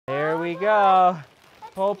we go.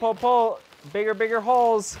 Pull, pull, pull. Bigger, bigger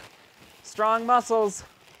holes. Strong muscles.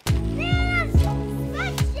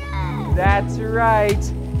 That's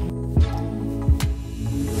right.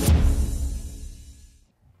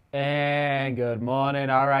 And good morning.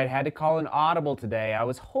 All right, had to call an audible today. I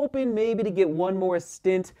was hoping maybe to get one more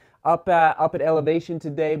stint up at elevation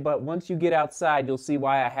today, but once you get outside, you'll see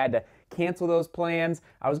why I had to cancel those plans.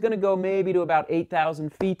 I was going to go maybe to about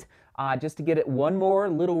 8,000 feet just to get it one more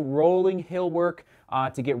little rolling hill work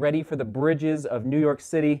to get ready for the bridges of New York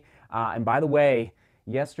City. And by the way,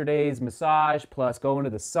 yesterday's massage plus going to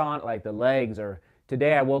the sauna, like the legs are...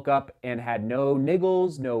 Today I woke up and had no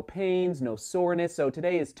niggles, no pains, no soreness. So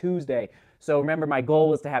today is Tuesday. So remember, my goal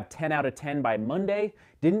was to have 10 out of 10 by Monday.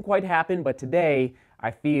 Didn't quite happen, but today I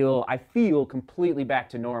feel completely back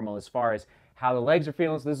to normal as far as how the legs are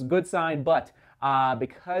feeling. So this is a good sign, but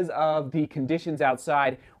because of the conditions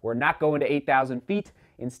outside, we're not going to 8,000 feet.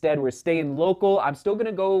 Instead, we're staying local. I'm still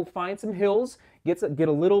gonna go find some hills, get a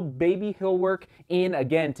little baby hill work in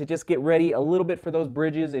again to just get ready a little bit for those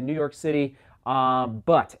bridges in New York City.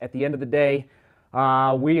 But at the end of the day,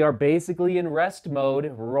 we are basically in rest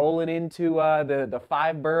mode, rolling into the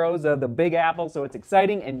 5 boroughs of the Big Apple, so it's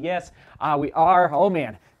exciting. And yes, we are. Oh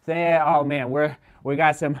man, we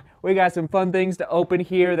got some fun things to open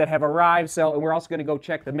here that have arrived. So we're also going to go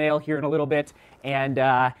check the mail here in a little bit. And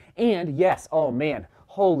yes, oh man,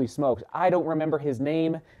 holy smokes, I don't remember his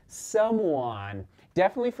name. Someone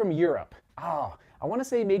definitely from Europe. Oh, I want to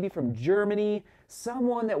say maybe from Germany.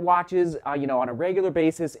 Someone that watches, on a regular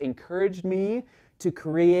basis encouraged me to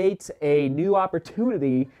create a new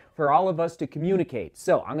opportunity for all of us to communicate.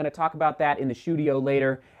 So I'm going to talk about that in the studio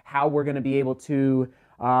later, how we're going to be able to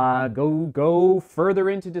go further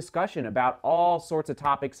into discussion about all sorts of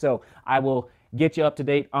topics. So I will get you up to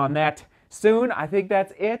date on that soon. I think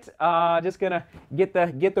that's it. Just going to get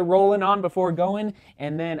the rolling on before going.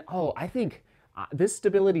 And then, I think this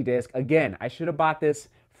stability disc, again, I should have bought this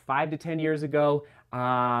 5 to 10 years ago.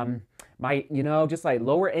 Just like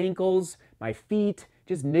lower ankles, my feet,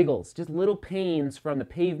 just niggles, just little pains from the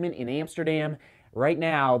pavement in Amsterdam. Right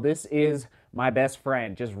now, this is my best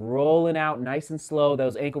friend, just rolling out nice and slow,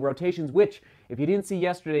 those ankle rotations, which, if you didn't see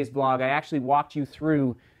yesterday's vlog, I actually walked you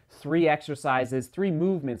through 3 exercises, 3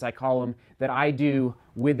 movements, I call them, that I do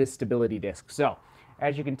with this stability disc. So,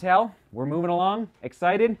 as you can tell, we're moving along,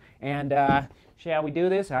 excited, and shall we do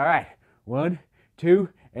this? All right, 1, 2,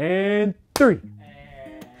 and 3.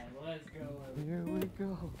 And let's go. Here we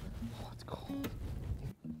go. Oh, it's cold.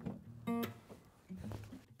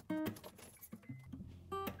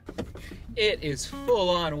 It is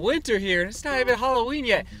full-on winter here, and it's not even Halloween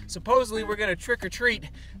yet. Supposedly, we're gonna trick-or-treat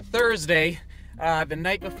Thursday, the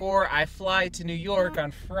night before I fly to New York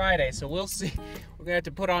on Friday. So we'll see. We're gonna have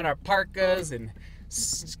to put on our parkas and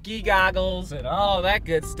ski goggles and all that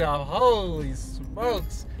good stuff. Holy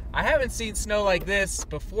smokes. I haven't seen snow like this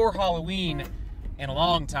before Halloween in a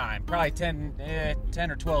long time, probably 10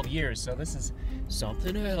 or 12 years, so this is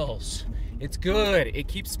something else. It's good. It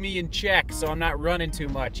keeps me in check, so I'm not running too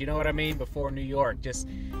much, you know what I mean, before New York. Just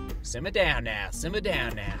simmer down now, simmer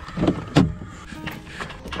down now.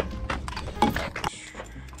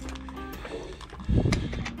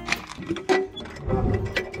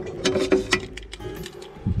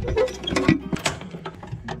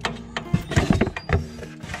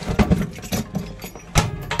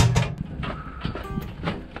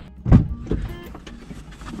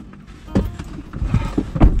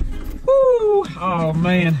 Oh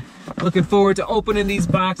man, looking forward to opening these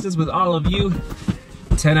boxes with all of you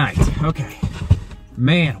tonight. Okay,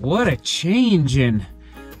 man, what a change in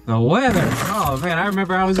the weather. Oh man, I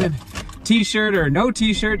remember I was in t-shirt or no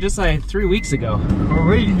t-shirt just like 3 weeks ago.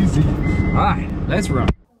 Crazy. All right, let's run.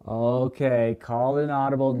 Okay, call an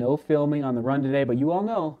audible, no filming on the run today, but you all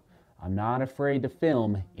know I'm not afraid to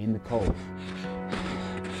film in the cold.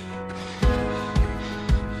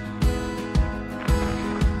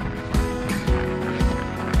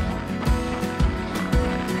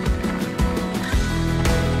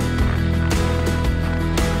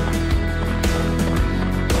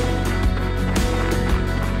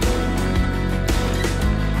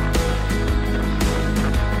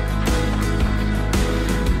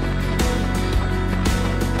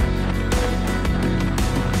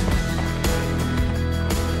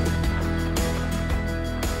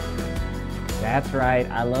 That's right,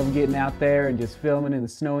 I love getting out there and just filming in the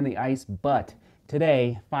snow and the ice, but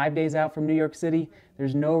today, 5 days out from New York City,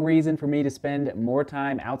 there's no reason for me to spend more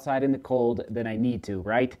time outside in the cold than I need to,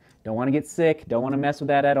 right? Don't want to get sick, don't want to mess with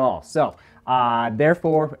that at all. So,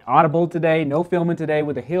 therefore, audible today, no filming today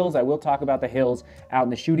with the hills. I will talk about the hills out in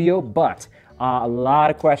the studio, but A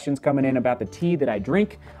lot of questions coming in about the tea that I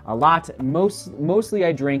drink. Mostly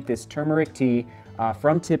I drink this turmeric tea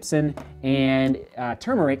from Tipson, and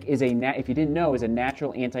turmeric is if you didn't know, is a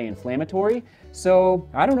natural anti-inflammatory. So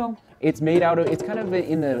I don't know. It's made out of, it's kind of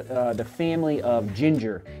in the family of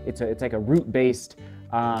ginger. It's like a root-based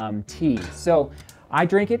tea. So I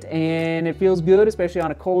drink it and it feels good, especially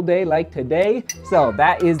on a cold day like today. So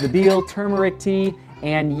that is the deal, turmeric tea.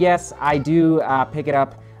 And yes, I do pick it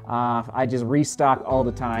up. I just restock all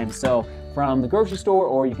the time. So from the grocery store,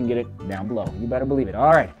 or you can get it down below. You better believe it.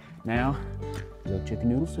 All right, now, little chicken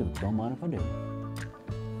noodle soup. Don't mind if I do.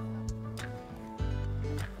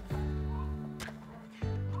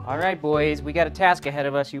 All right, boys, we got a task ahead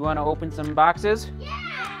of us. You want to open some boxes?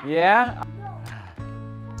 Yeah. Yeah?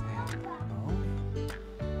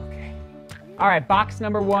 Okay. All right, box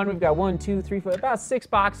number one. We've got 1, 2, 3, 4, about 6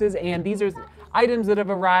 boxes, and these are items that have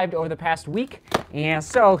arrived over the past week. And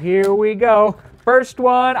so here we go. First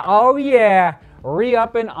one, oh yeah.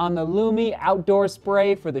 Re-upping on the Lumi outdoor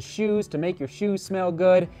spray for the shoes to make your shoes smell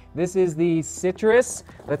good. This is the citrus.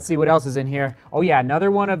 Let's see what else is in here. Oh yeah,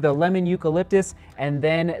 another one of the lemon eucalyptus, and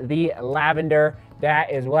then the lavender.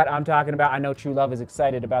 That is what I'm talking about. I know True Love is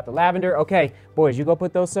excited about the lavender. Okay, boys, you go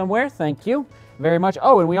put those somewhere. Thank you very much.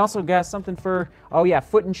 Oh, and we also got something for, oh yeah,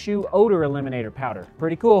 foot and shoe odor eliminator powder.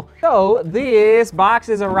 Pretty cool. So this box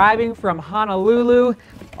is arriving from Honolulu.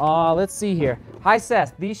 Let's see here. Hi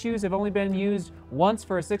Seth, these shoes have only been used once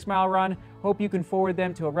for a 6-mile run. Hope you can forward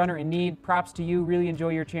them to a runner in need. Props to you. Really enjoy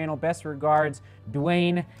your channel. Best regards,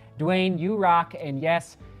 Dwayne. Dwayne, you rock. And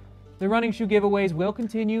yes, the running shoe giveaways will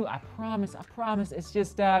continue. I promise. It's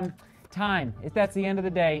just time. That's the end of the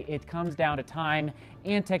day. It comes down to time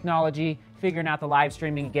and technology, figuring out the live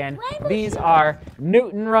streaming again. These are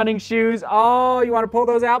Newton running shoes. Oh, you want to pull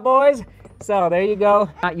those out, boys? So there you go.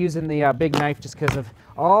 Not using the big knife just because of,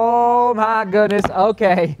 oh my goodness.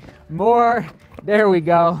 Okay, more, there we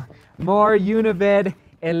go. More Unived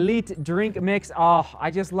Elite Drink Mix. Oh, I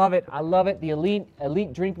just love it. I love it. The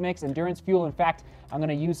Elite Drink Mix, Endurance Fuel. In fact, I'm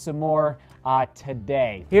gonna use some more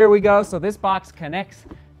today. Here we go. So this box connects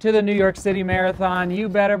to the New York City Marathon. You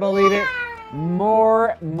better believe it.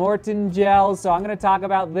 More Morton gels. So I'm gonna talk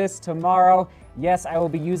about this tomorrow. Yes, I will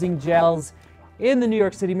be using gels in the New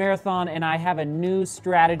York City Marathon, and I have a new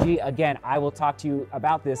strategy. Again, I will talk to you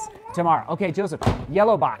about this tomorrow. Okay, Joseph,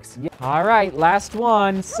 yellow box. All right, last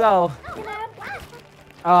one. So,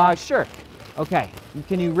 sure. Okay,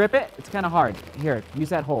 can you rip it? It's kind of hard. Here, use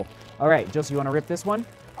that hole. All right, Joseph, you want to rip this one?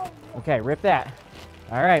 Okay, rip that.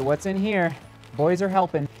 All right, what's in here? Boys are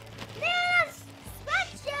helping. Nana's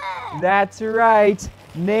sweatshirt! That's right,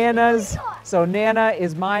 Nana's. So Nana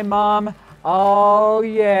is my mom. Oh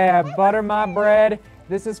yeah, butter my bread.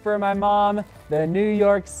 This is for my mom, the New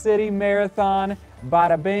York City Marathon.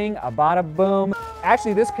 Bada bing, a bada boom.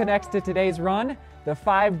 Actually, this connects to today's run. The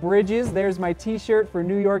 5 bridges, there's my t-shirt for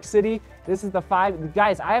New York City. This is the 5,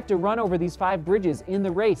 guys, I have to run over these 5 bridges in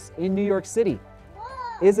the race in New York City.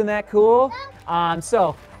 Isn't that cool?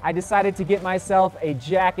 So I decided to get myself a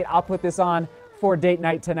jacket. I'll put this on for date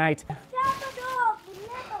night tonight.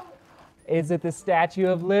 Is it the Statue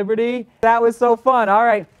of Liberty? That was so fun. All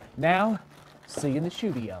right, now, see you in the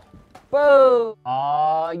studio. Boom!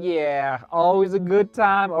 Oh yeah, always a good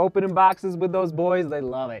time opening boxes with those boys. They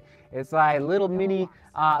love it. It's like a little mini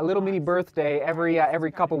birthday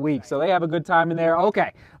every couple weeks. So they have a good time in there.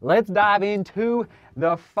 Okay, let's dive into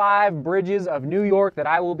the 5 bridges of New York that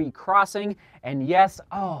I will be crossing. And yes,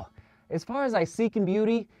 as far as I seek in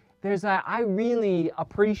beauty, I really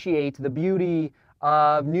appreciate the beauty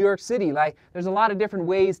of New York City. Like, there's a lot of different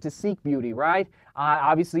ways to seek beauty, right?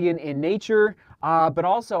 Obviously in nature, but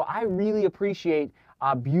also I really appreciate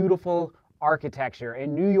beautiful architecture,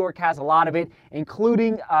 and New York has a lot of it,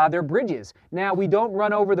 including their bridges. Now, we don't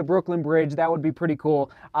run over the Brooklyn Bridge. That would be pretty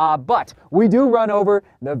cool, but we do run over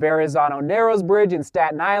the Verrazano Narrows Bridge in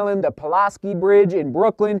Staten Island, the Pulaski Bridge in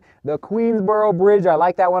Brooklyn, the Queensboro Bridge, I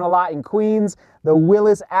like that one a lot, in Queens, the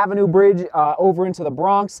Willis Avenue Bridge over into the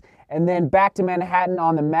Bronx, and then back to Manhattan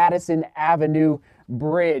on the Madison Avenue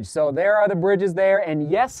Bridge. So there are the bridges there, and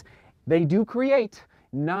yes, they do create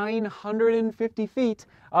 950 feet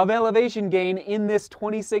of elevation gain in this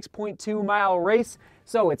 26.2 mile race.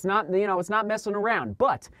 So it's not, it's not messing around.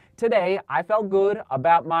 But today I felt good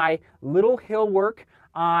about my little hill work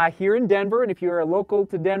here in Denver. And if you're a local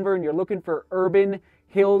to Denver and you're looking for urban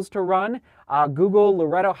hills to run. Google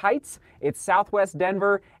Loretto Heights. It's southwest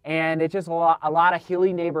Denver, and it's just a lot of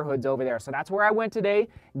hilly neighborhoods over there. So that's where I went today.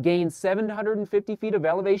 Gained 750 feet of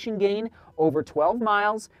elevation gain over 12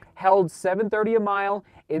 miles. Held 7:30 a mile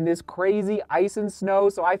in this crazy ice and snow.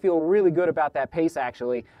 So I feel really good about that pace,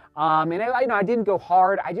 actually. And I didn't go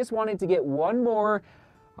hard. I just wanted to get one more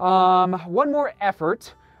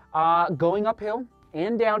effort going uphill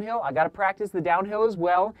and downhill. I got to practice the downhill as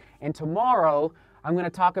well. And tomorrow, I'm going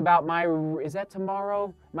to talk about is that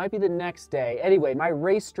tomorrow? Might be the next day. Anyway, my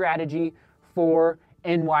race strategy for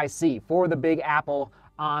NYC, for the Big Apple.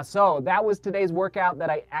 So that was today's workout that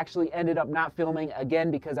I actually ended up not filming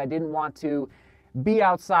again because I didn't want to be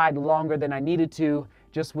outside longer than I needed to,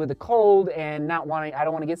 just with the cold and I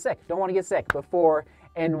don't want to get sick. Don't want to get sick before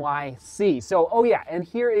NYC. So, oh yeah, and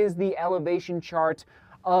here is the elevation chart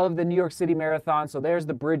of the New York City Marathon. So there's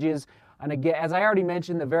the bridges. And again, as I already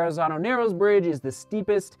mentioned, the Verrazano Narrows Bridge is the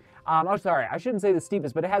steepest. Oh, sorry, I shouldn't say the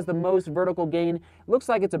steepest, but it has the most vertical gain. Looks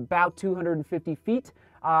like it's about 250 feet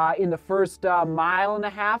in the first mile and a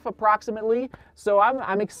half, approximately. So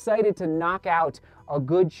I'm excited to knock out a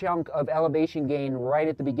good chunk of elevation gain right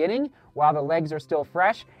at the beginning while the legs are still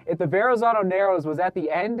fresh. If the Verrazano Narrows was at the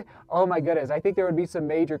end, oh my goodness, I think there would be some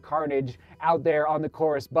major carnage out there on the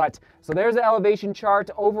course. But so there's the elevation chart.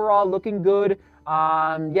 Overall, looking good.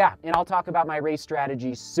 Yeah, and I'll talk about my race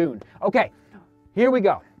strategy soon. Okay, here we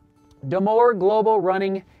go. DeMoor Global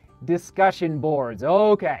Running Discussion Boards.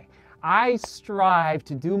 Okay, I strive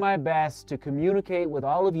to do my best to communicate with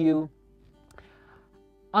all of you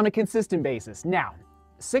on a consistent basis. Now,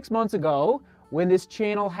 6 months ago, when this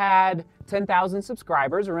channel had 10,000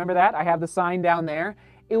 subscribers, remember that? I have the sign down there.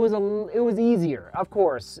 It was easier, of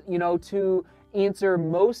course, to answer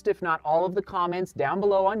most, if not all, of the comments down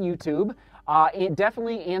below on YouTube. I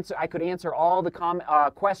could answer all the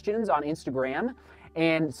questions on Instagram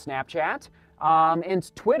and Snapchat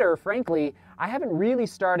and Twitter. Frankly, I haven't really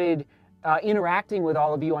started interacting with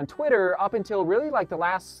all of you on Twitter up until really like the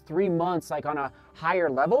last 3 months, like on a higher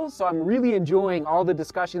level. So I'm really enjoying all the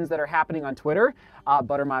discussions that are happening on Twitter.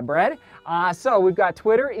 Butter my bread. So we've got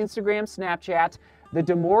Twitter, Instagram, Snapchat, the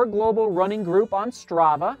DeMoor Global Running Group on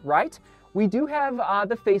Strava, right? We do have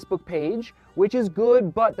the Facebook page, which is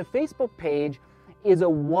good, but the Facebook page is a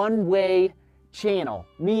one-way channel,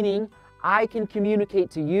 meaning I can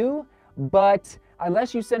communicate to you, but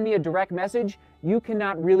unless you send me a direct message, you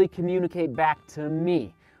cannot really communicate back to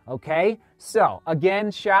me, okay? So,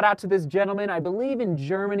 again, shout out to this gentleman, I believe in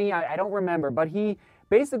Germany, I don't remember, but he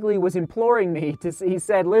basically was imploring me he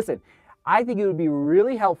said, listen, I think it would be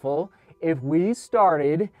really helpful if we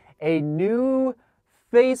started a new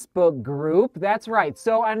Facebook group. That's right.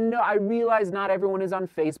 So I realize not everyone is on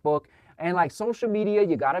Facebook, and like social media,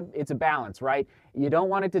 it's a balance, right? You don't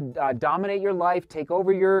want it to dominate your life, take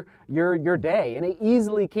over your day, and it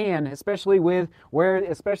easily can, especially with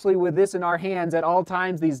this in our hands at all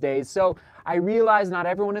times these days. So I realize not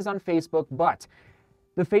everyone is on Facebook, but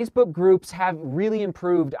the Facebook groups have really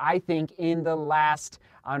improved, I think, in the last,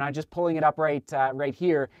 and I'm just pulling it up right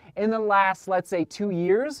here, in the last, let's say, 2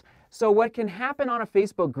 years. So what can happen on a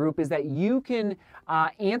Facebook group is that you can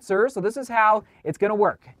answer. So this is how it's going to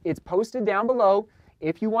work. It's posted down below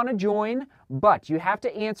if you want to join, but you have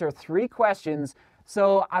to answer 3 questions.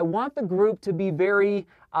 So I want the group to be very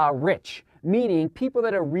rich, meaning people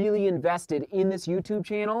that are really invested in this YouTube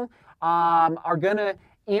channel are going to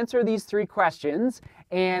answer these 3 questions.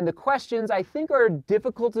 And the questions, I think, are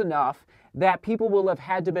difficult enough that people will have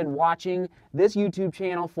had to been watching this YouTube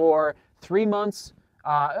channel for 3 months,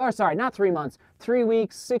 not 3 months, 3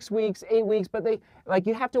 weeks, 6 weeks, 8 weeks, but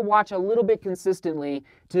you have to watch a little bit consistently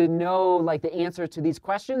to know like the answer to these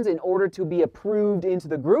questions in order to be approved into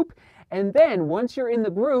the group. And then once you're in the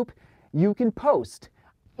group, you can post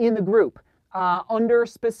in the group under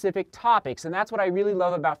specific topics. And that's what I really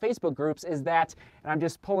love about Facebook groups is that, and I'm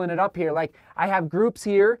just pulling it up here, like I have groups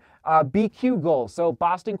here, BQ goals, so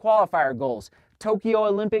Boston qualifier goals, Tokyo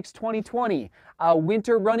Olympics 2020,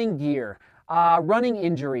 winter running gear, running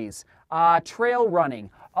injuries, trail running,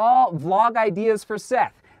 all vlog ideas for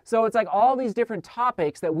Seth. So it's like all these different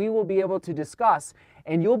topics that we will be able to discuss,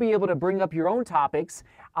 and you'll be able to bring up your own topics,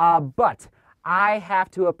 but I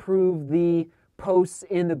have to approve the posts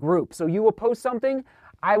in the group. So you will post something,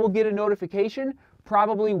 I will get a notification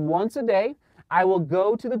probably once a day. I will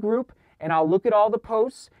go to the group and I'll look at all the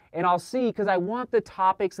posts and I'll see, because I want the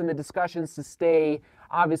topics and the discussions to stay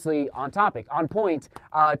obviously on topic, on point,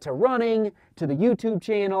 to running, to the YouTube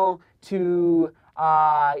channel, to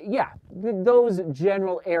those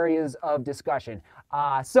general areas of discussion.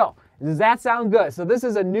 So does that sound good? So this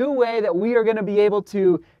is a new way that we are going to be able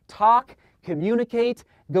to talk communicate,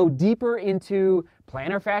 go deeper into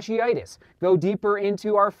plantar fasciitis, go deeper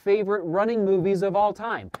into our favorite running movies of all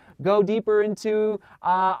time, go deeper into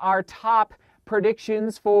our top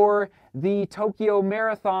predictions for the Tokyo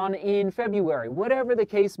Marathon in February. Whatever the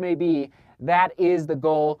case may be, that is the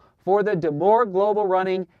goal for the DeMoor Global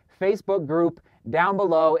Running Facebook group down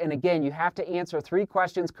below. And again, you have to answer 3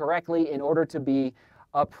 questions correctly in order to be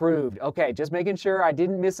approved. Okay, just making sure I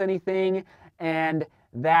didn't miss anything, and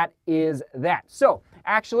that is that. So,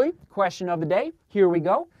 actually, question of the day, here we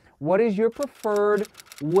go. What is your preferred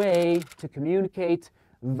way to communicate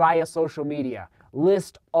via social media?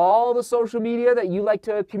 List all the social media that you like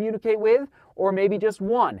to communicate with, or maybe just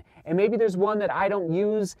one. And maybe there's one that I don't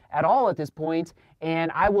use at all at this point,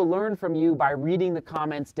 and I will learn from you by reading the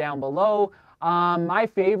comments down below. My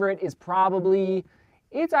favorite is probably,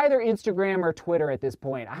 it's either Instagram or Twitter at this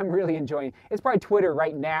point. I'm really enjoying it. It's probably Twitter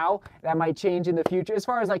right now. That might change in the future. As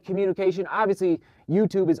far as like communication, obviously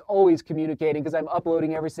YouTube is always communicating because I'm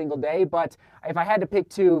uploading every single day. But if I had to pick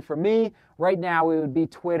 2, for me, right now it would be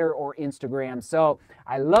Twitter or Instagram. So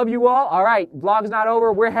I love you all. All right, vlog's not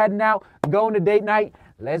over. We're heading out, going to date night.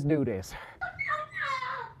 Let's do this.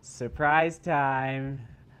 Surprise time.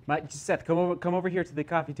 Seth, come over here to the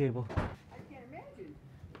coffee table.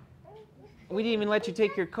 We didn't even let you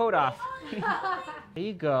take your coat off. There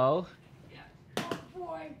you go. Oh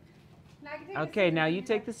boy. Okay, now you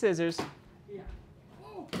take the scissors. Yeah.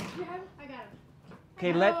 Oh, you have it? I got it.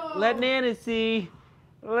 Okay, let Nana see.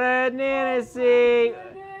 Let Nana see.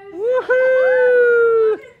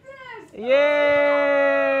 Woohoo! Look at this.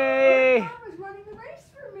 Yay! Mom is running the race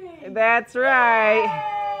for me. That's right.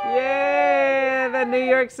 Yay! The New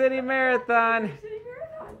York City Marathon. City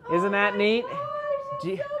Marathon. Isn't that neat? Gosh,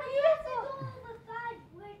 Gee- so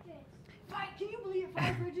can you believe it?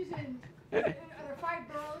 5 bridges and are there 5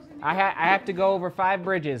 boroughs in I have to go over 5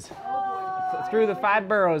 bridges. Oh, Through the 5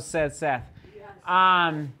 boroughs, says Seth.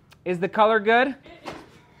 yes. Is the color good? It is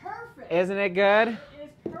perfect. Isn't it good? It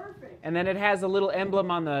is perfect. And then it has a little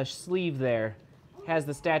emblem on the sleeve there. Has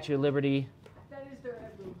the Statue of Liberty. That is their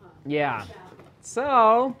emblem, huh? Yeah.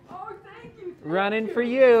 So, Oh, thank you. running for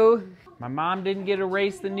you. My mom didn't get to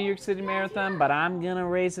race the New York City Marathon, but I'm going to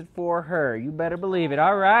race it for her. You better believe it.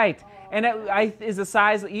 All right. And it is the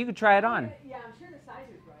size, you could try it on. Yeah, I'm sure the size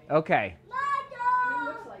is right. Okay. It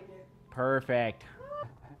looks like it. Perfect.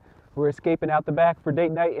 We're escaping out the back for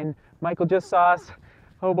date night, and Michael just saw us.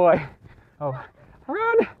 Oh boy. Oh,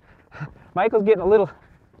 run! Michael's getting a little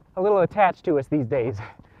attached to us these days.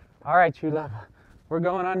 All right, true love. We're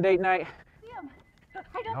going on date night.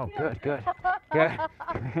 Oh, good.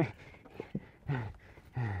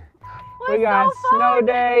 We got snow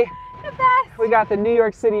day. We got the New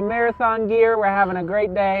York City Marathon gear. We're having a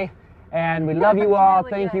great day, and we love you all.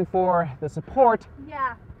 Thank you for the support.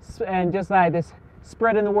 Yeah. And just like this,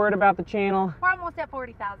 spreading the word about the channel. We're almost at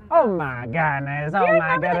 40,000. Oh my goodness! Do you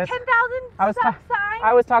remember the 10,000 sub sign?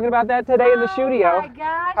 I was talking about that today in the studio. Oh my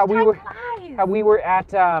gosh! How we time were, flies. how we were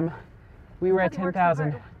at He works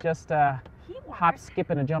 10,000 hard. just He hop, works. skip,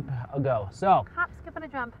 and a jump ago. So Hop, skip, and a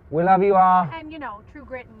jump. we love you all. And you know, true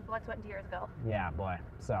grit and blood, sweat, and tears ago. Yeah, boy.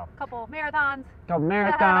 So Couple marathons. couple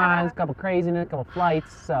marathons, couple craziness, couple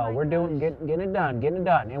flights. So my we're doing getting it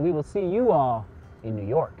done, and we will see you all in New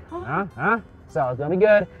York. Huh? So it's gonna be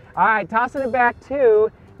good. All right, tossing it back to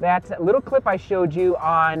that little clip I showed you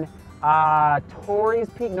on Torrey's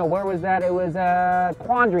Peak. No, where was that? It was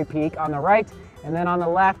Quandary Peak on the right, and then on the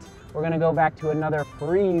left, we're gonna go back to another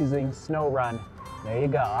freezing snow run. There you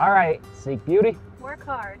go. All right, seek beauty Work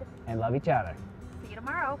hard. and love each other. See you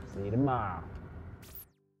tomorrow. See you tomorrow.